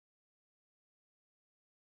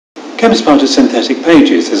ChemSpider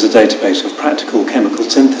SyntheticPages is a database of practical chemical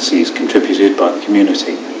syntheses contributed by the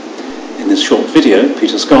community. In this short video,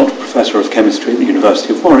 Peter Scott, Professor of Chemistry at the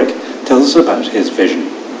University of Warwick, tells us about his vision.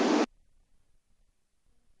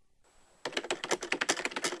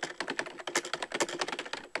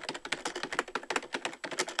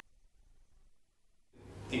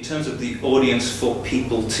 In terms of the audience for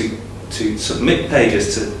people to submit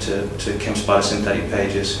pages to ChemSpider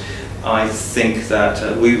SyntheticPages, I think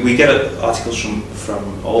that we get articles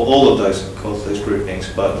from all of those groupings,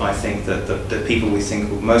 but I think that the people we think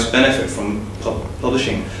will most benefit from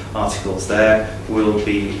publishing articles there will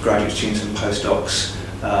be graduate students and postdocs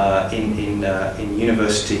in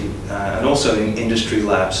university and also in industry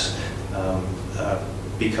labs,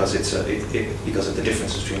 because because of the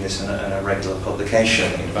difference between this and a regular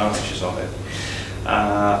publication, the advantages of it.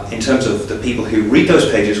 In terms of the people who read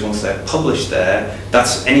those pages once they're published there,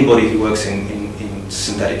 that's anybody who works in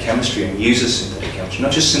synthetic chemistry and uses synthetic chemistry,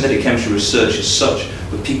 not just synthetic chemistry research as such,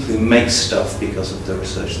 but people who make stuff because of the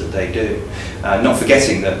research that they do. Not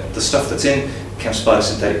forgetting that the stuff that's in ChemSpider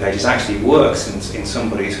SyntheticPages actually works in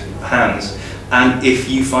somebody's hands, and if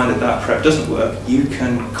you find that prep doesn't work, you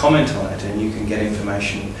can comment on it and you can get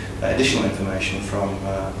information, additional information from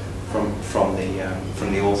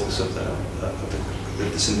the authors of the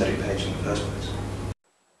synthetic page in the first place.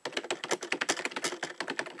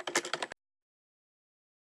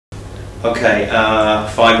 Okay,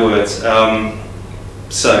 5 words.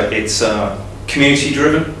 So it's community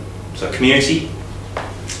driven. So community.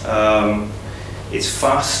 It's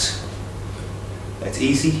fast. It's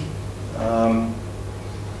easy.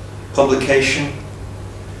 Publication.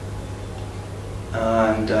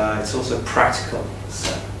 And it's also practical.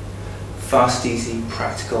 So fast, easy,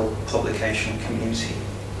 practical, publication, community.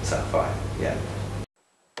 Is that 5? Yeah.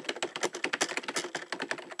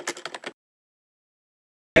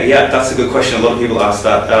 Yeah, that's a good question. A lot of people ask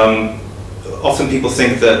that. Often people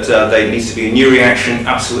think that there needs to be a new reaction.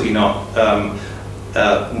 Absolutely not.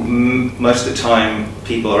 Most of the time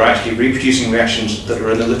people are actually reproducing reactions that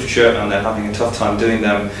are in the literature and they're having a tough time doing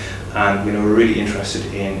them. And we're really interested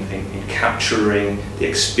in capturing the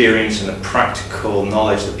experience and the practical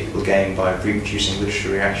knowledge that people gain by reproducing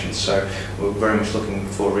literature reactions. So we're very much looking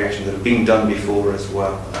for reactions that have been done before as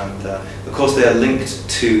well. And of course they are linked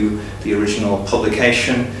to the original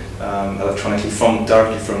publication electronically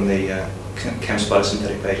directly from the ChemSpider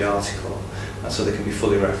SyntheticPage article, so they can be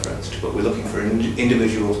fully referenced. But we're looking for an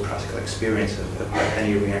individual's practical experience of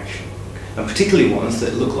any reaction. And particularly ones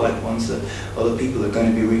that look like ones that other people are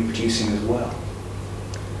going to be reproducing as well.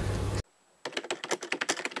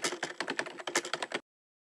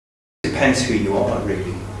 Depends who you are,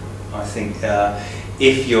 really. I think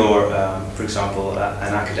if you're, for example,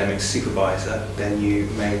 an academic supervisor, then you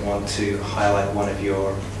may want to highlight one of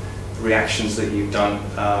your reactions that you've done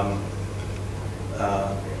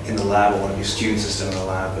in the lab, or one of your students has done in the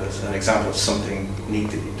lab, as an example of something neat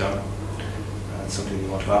that you've done. Something you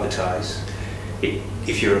want to advertise.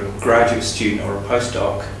 If you're a graduate student or a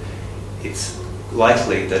postdoc, it's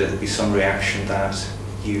likely that it'll be some reaction that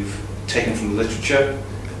you've taken from the literature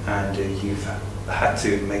and you've had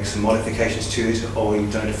to make some modifications to it, or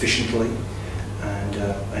you've done it efficiently,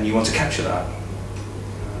 and you want to capture that.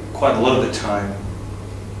 Quite a lot of the time,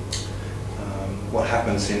 what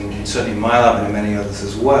happens certainly in my lab and in many others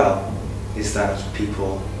as well, is that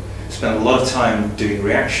people spend a lot of time doing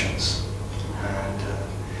reactions.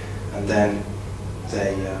 And then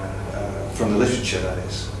they, from the literature that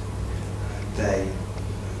is,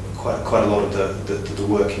 quite a lot of the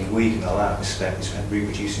working week in the lab is spent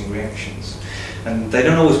reproducing reactions, and they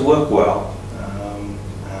don't always work well,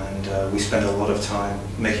 and we spend a lot of time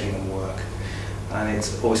making them work, and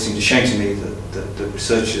it always seems a shame to me that the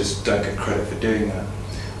researchers don't get credit for doing that.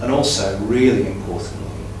 And also, really importantly,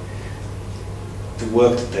 the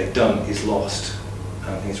work that they've done is lost,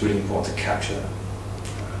 and I think it's really important to capture that.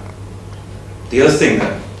 The other thing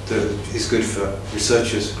that is good for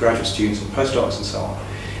researchers, graduate students and postdocs and so on,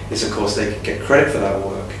 is of course they get credit for that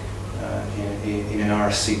work in an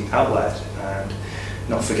RSC outlet, and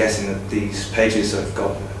not forgetting that these pages have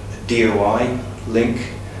got a DOI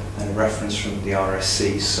link and a reference from the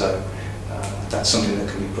RSC, so that's something that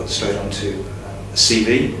can be put straight onto a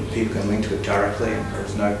CV. People can link to it directly, and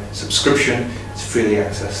there's no subscription. It's free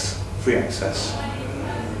access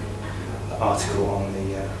article on the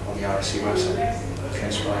RSC website,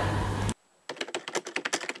 ChemSpider.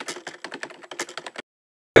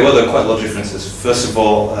 Well, there are quite a lot of differences. First of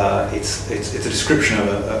all, it's a description of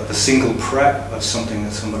a single prep of something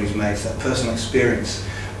that somebody's made, that personal experience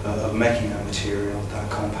of making that material,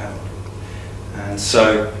 that compound. And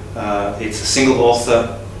so it's a single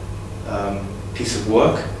author piece of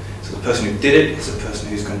work. So the person who did it is the person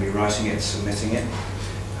who's going to be writing it, submitting it.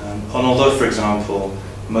 And although, for example,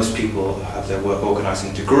 most people have their work organized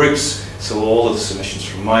into groups, so all of the submissions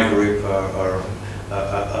from my group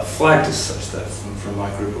are flagged as such, that from my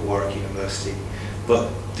group at Warwick University. But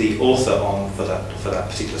the author for that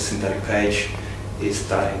particular synthetic page is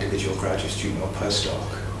that individual graduate student or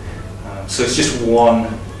postdoc. So it's just one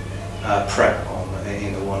prep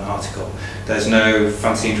in the one article. There's no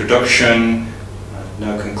fancy introduction,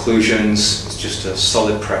 no conclusions. It's just a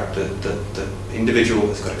solid prep that the individual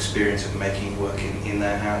has got experience of making work in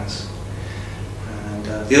their hands. And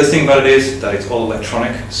the other thing about it is that it's all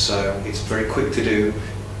electronic, so it's very quick to do.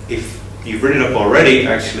 If you've written it up already,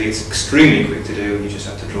 actually it's extremely quick to do. You just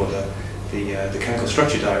have to draw the chemical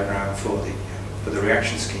structure diagram for the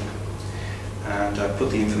reaction scheme, and put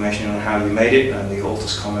the information on how you made it and the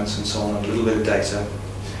author's comments and so on, a little bit of data,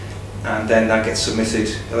 and then that gets submitted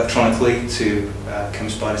electronically to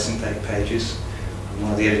ChemSpider SyntheticPages.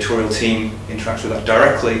 One of the editorial team interacts with that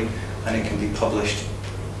directly, and it can be published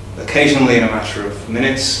occasionally in a matter of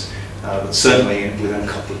minutes, but certainly within a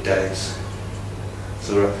couple of days.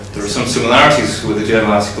 So there are some similarities with the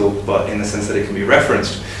journal article, but in the sense that it can be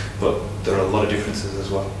referenced, but there are a lot of differences as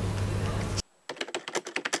well.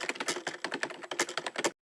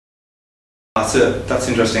 That's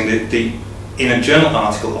interesting. In a journal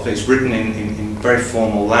article, often it's written in very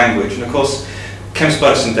formal language, and of course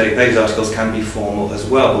ChemSpider SyntheticPages articles can be formal as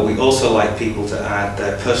well, but we also like people to add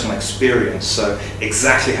their personal experience, so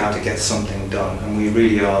exactly how to get something done, and we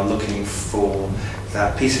really are looking for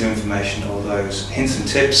that piece of information or those hints and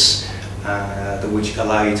tips which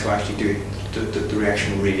allow you to actually do the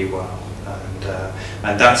reaction really well.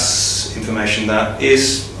 And that's information that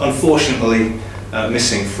is unfortunately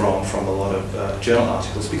missing from a lot of journal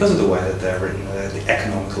articles because of the way that they're written, the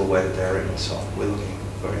economical way that they're written, and so on. We're looking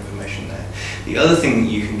for information there. The other thing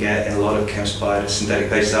that you can get in a lot of ChemSpider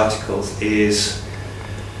SyntheticPages articles is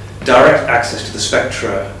direct access to the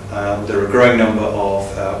spectra. There are a growing number of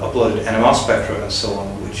uploaded NMR spectra and so on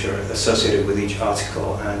which are associated with each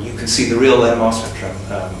article, and you can see the real NMR spectrum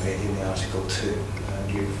in the article too.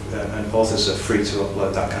 And authors are free to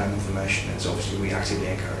upload that kind of information, and so obviously we actively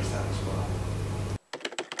encourage that as well.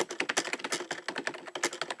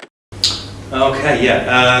 Okay,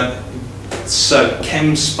 yeah. So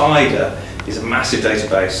ChemSpider is a massive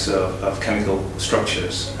database of chemical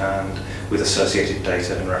structures and with associated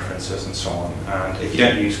data and references and so on. And if you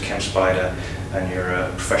don't use ChemSpider and you're a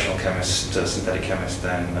professional chemist, a synthetic chemist,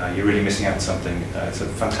 then you're really missing out on something. It's a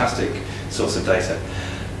fantastic source of data.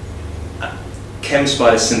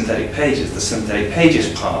 ChemSpider SyntheticPages, the synthetic pages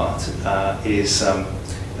part,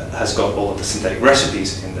 has got all of the synthetic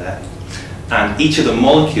recipes in there, and each of the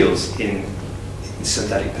molecules in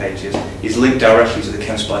synthetic pages is linked directly to the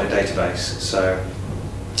ChemSpider database. So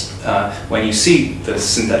when you see the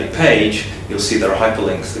synthetic page, you'll see there are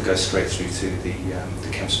hyperlinks that go straight through to the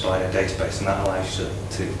ChemSpider database, and that allows you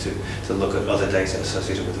to look at other data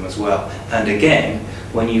associated with them as well. And again,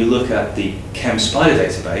 when you look at the ChemSpider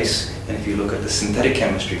database, and if you look at the synthetic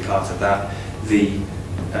chemistry part of that, the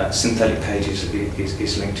synthetic pages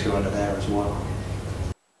is linked to under there as well.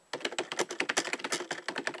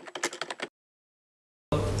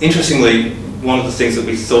 Interestingly, one of the things that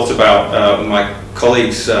we thought about, my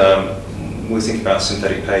colleagues were thinking about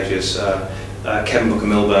synthetic pages, Kevin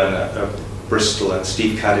Booker-Milburn at Bristol and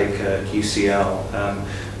Steve Caddick at UCL,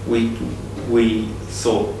 we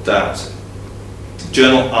thought that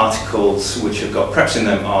journal articles which have got preps in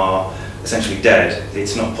them are essentially dead.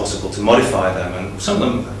 It's not possible to modify them, and some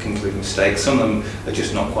of them can include mistakes, some of them are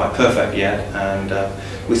just not quite perfect yet, and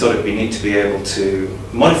we thought it'd be neat to be able to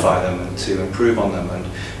modify them and to improve on them.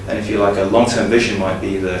 And if you like, a long-term vision might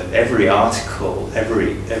be that every article,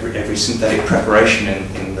 every synthetic preparation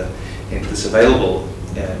that's available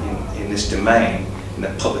in this domain, in the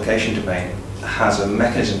publication domain, has a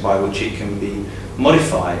mechanism by which it can be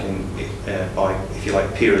modified by, if you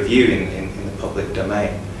like, peer review in the public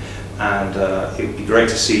domain. And it would be great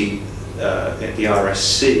to see at the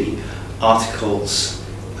RSC articles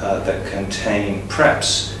that contain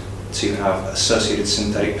preps to have associated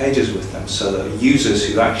synthetic pages with them, so that users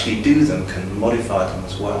who actually do them can modify them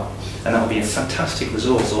as well. And that would be a fantastic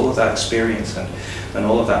resource, all of that experience and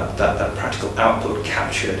all of that practical output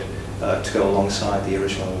captured to go alongside the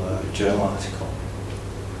original journal article.